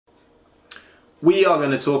We are going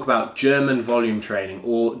to talk about German volume training,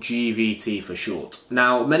 or GVT for short.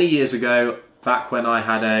 Now, many years ago, back when I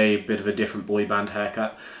had a bit of a different boy band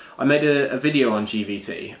haircut, I made a video on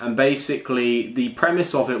GVT, and basically the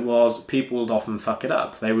premise of it was people would often fuck it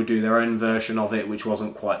up. They would do their own version of it, which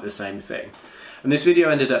wasn't quite the same thing. And this video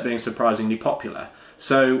ended up being surprisingly popular.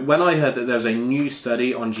 So when I heard that there was a new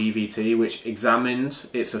study on GVT which examined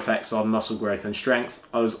its effects on muscle growth and strength,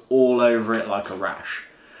 I was all over it like a rash.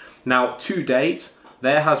 Now, to date,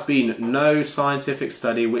 there has been no scientific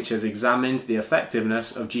study which has examined the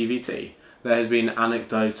effectiveness of GVT. There has been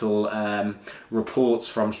anecdotal reports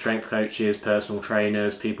from strength coaches, personal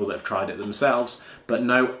trainers, people that have tried it themselves, but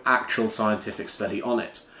no actual scientific study on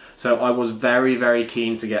it. So I was very, very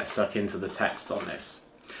keen to get stuck into the text on this.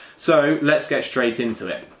 So let's get straight into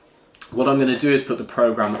it. What I'm going to do is put the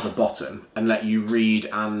program at the bottom and let you read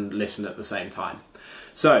and listen at the same time.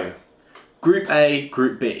 So, Group A,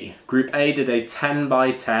 Group B. Group A did a 10 by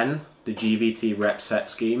 10, the GVT rep set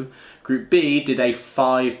scheme. Group B did a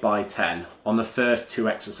 5 by 10 on the first two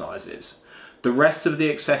exercises. The rest of the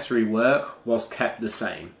accessory work was kept the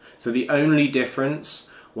same. So the only difference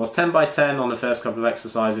was 10 by 10 on the first couple of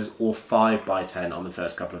exercises or 5 by 10 on the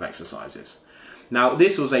first couple of exercises. Now,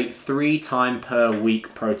 this was a 3 time per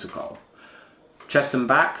week protocol. Chest and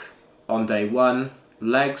back on day 1,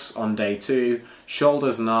 legs on day 2,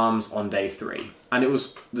 shoulders and arms on day 3. And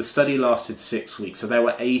the study lasted 6 weeks, so there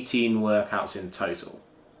were 18 workouts in total.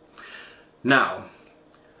 Now,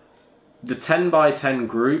 the 10 by 10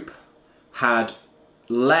 group had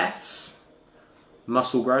less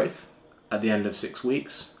muscle growth at the end of 6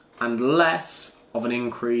 weeks and less of an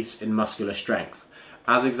increase in muscular strength,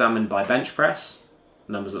 as examined by bench press,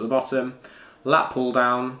 numbers at the bottom, lat pull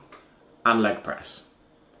down, and leg press.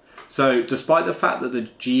 So despite the fact that the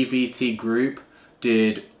GVT group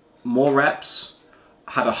did more reps,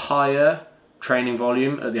 had a higher training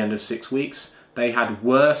volume at the end of 6 weeks, they had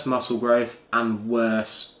worse muscle growth and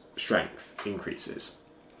worse strength increases.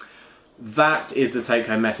 That is the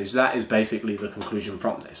take-home message. That is basically the conclusion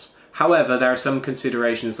from this. However, there are some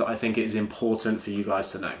considerations that I think it is important for you guys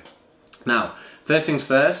to know. Now, first things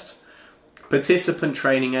first, participant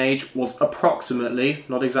training age was approximately,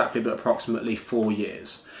 not exactly, but approximately 4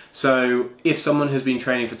 years. So if someone has been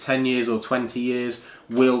training for 10 years or 20 years,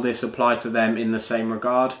 will this apply to them in the same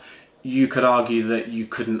regard? You could argue that you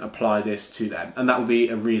couldn't apply this to them, and that would be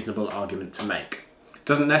a reasonable argument to make. It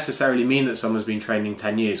doesn't necessarily mean that someone who's been training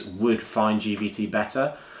 10 years would find GVT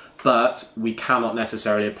better, but we cannot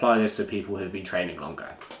necessarily apply this to people who have been training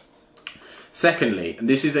longer. Secondly, and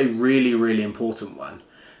this is a really, really important one,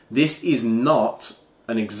 this is not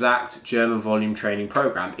an exact German volume training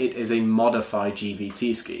program. It is a modified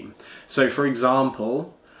GVT scheme. So for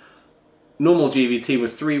example, normal GVT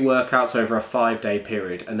was 3 workouts over a 5-day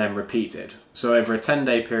period and then repeated. So over a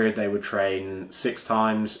 10-day period they would train 6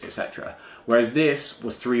 times, etc. Whereas this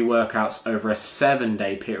was 3 workouts over a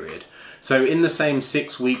 7-day period. So in the same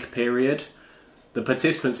 6-week period, the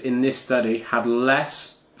participants in this study had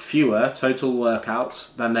fewer total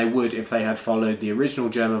workouts than they would if they had followed the original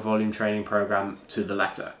German volume training program to the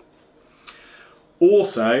letter.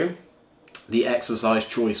 Also, the exercise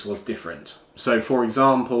choice was different. So for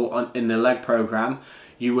example, in the leg program,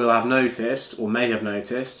 you will have noticed, or may have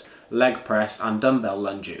noticed, leg press and dumbbell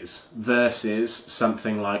lunges versus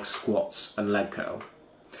something like squats and leg curl.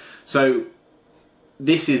 So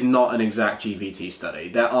this is not an exact GVT study.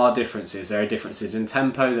 There are differences. There are differences in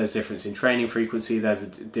tempo, there's difference in training frequency, there's a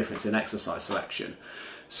difference in exercise selection.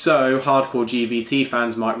 So hardcore GVT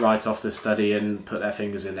fans might write off the study and put their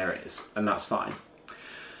fingers in their ears, and that's fine.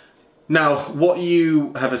 Now, what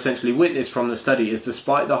you have essentially witnessed from the study is,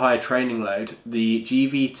 despite the higher training load, the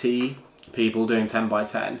GVT people doing 10 by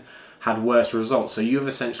 10 had worse results. So you've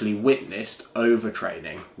essentially witnessed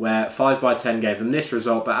overtraining, where 5 by 10 gave them this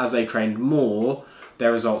result, but as they trained more,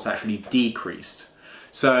 their results actually decreased.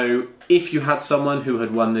 So if you had someone who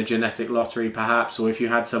had won the genetic lottery perhaps, or if you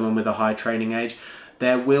had someone with a high training age,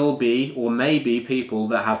 there will be, or may be, people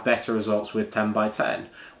that have better results with 10 by 10.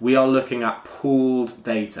 We are looking at pooled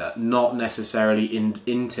data, not necessarily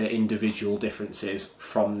inter-individual differences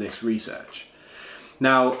from this research.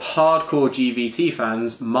 Now, hardcore GVT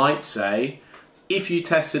fans might say, if you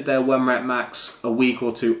tested their 1 rep max a week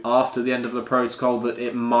or 2 after the end of the protocol, that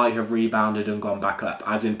it might have rebounded and gone back up,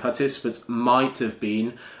 as in participants might have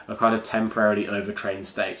been a kind of temporarily overtrained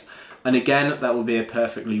state. And again, that would be a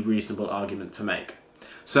perfectly reasonable argument to make.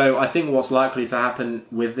 So I think what's likely to happen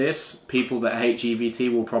with this, people that hate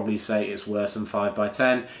GVT will probably say it's worse than 5 by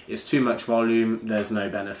 10, it's too much volume, there's no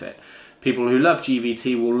benefit. People who love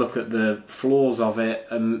GVT will look at the flaws of it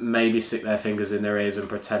and maybe stick their fingers in their ears and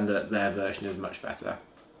pretend that their version is much better.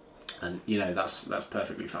 And you know, that's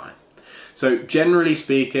perfectly fine. So generally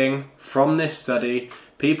speaking, from this study,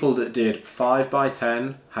 people that did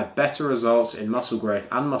 5x10 had better results in muscle growth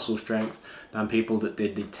and muscle strength than people that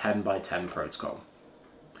did the 10x10 protocol.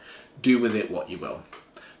 Do with it what you will.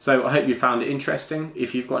 So I hope you found it interesting.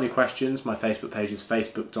 If you've got any questions, my Facebook page is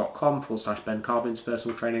facebook.com/Ben Carbon's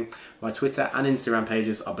personal training. My Twitter and Instagram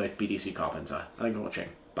pages are both BDC Carpenter. Thank you for watching.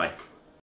 Bye.